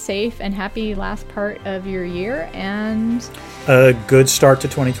a safe and happy last part of your year and a good start to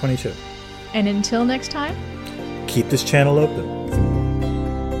 2022. And until next time, keep this channel open.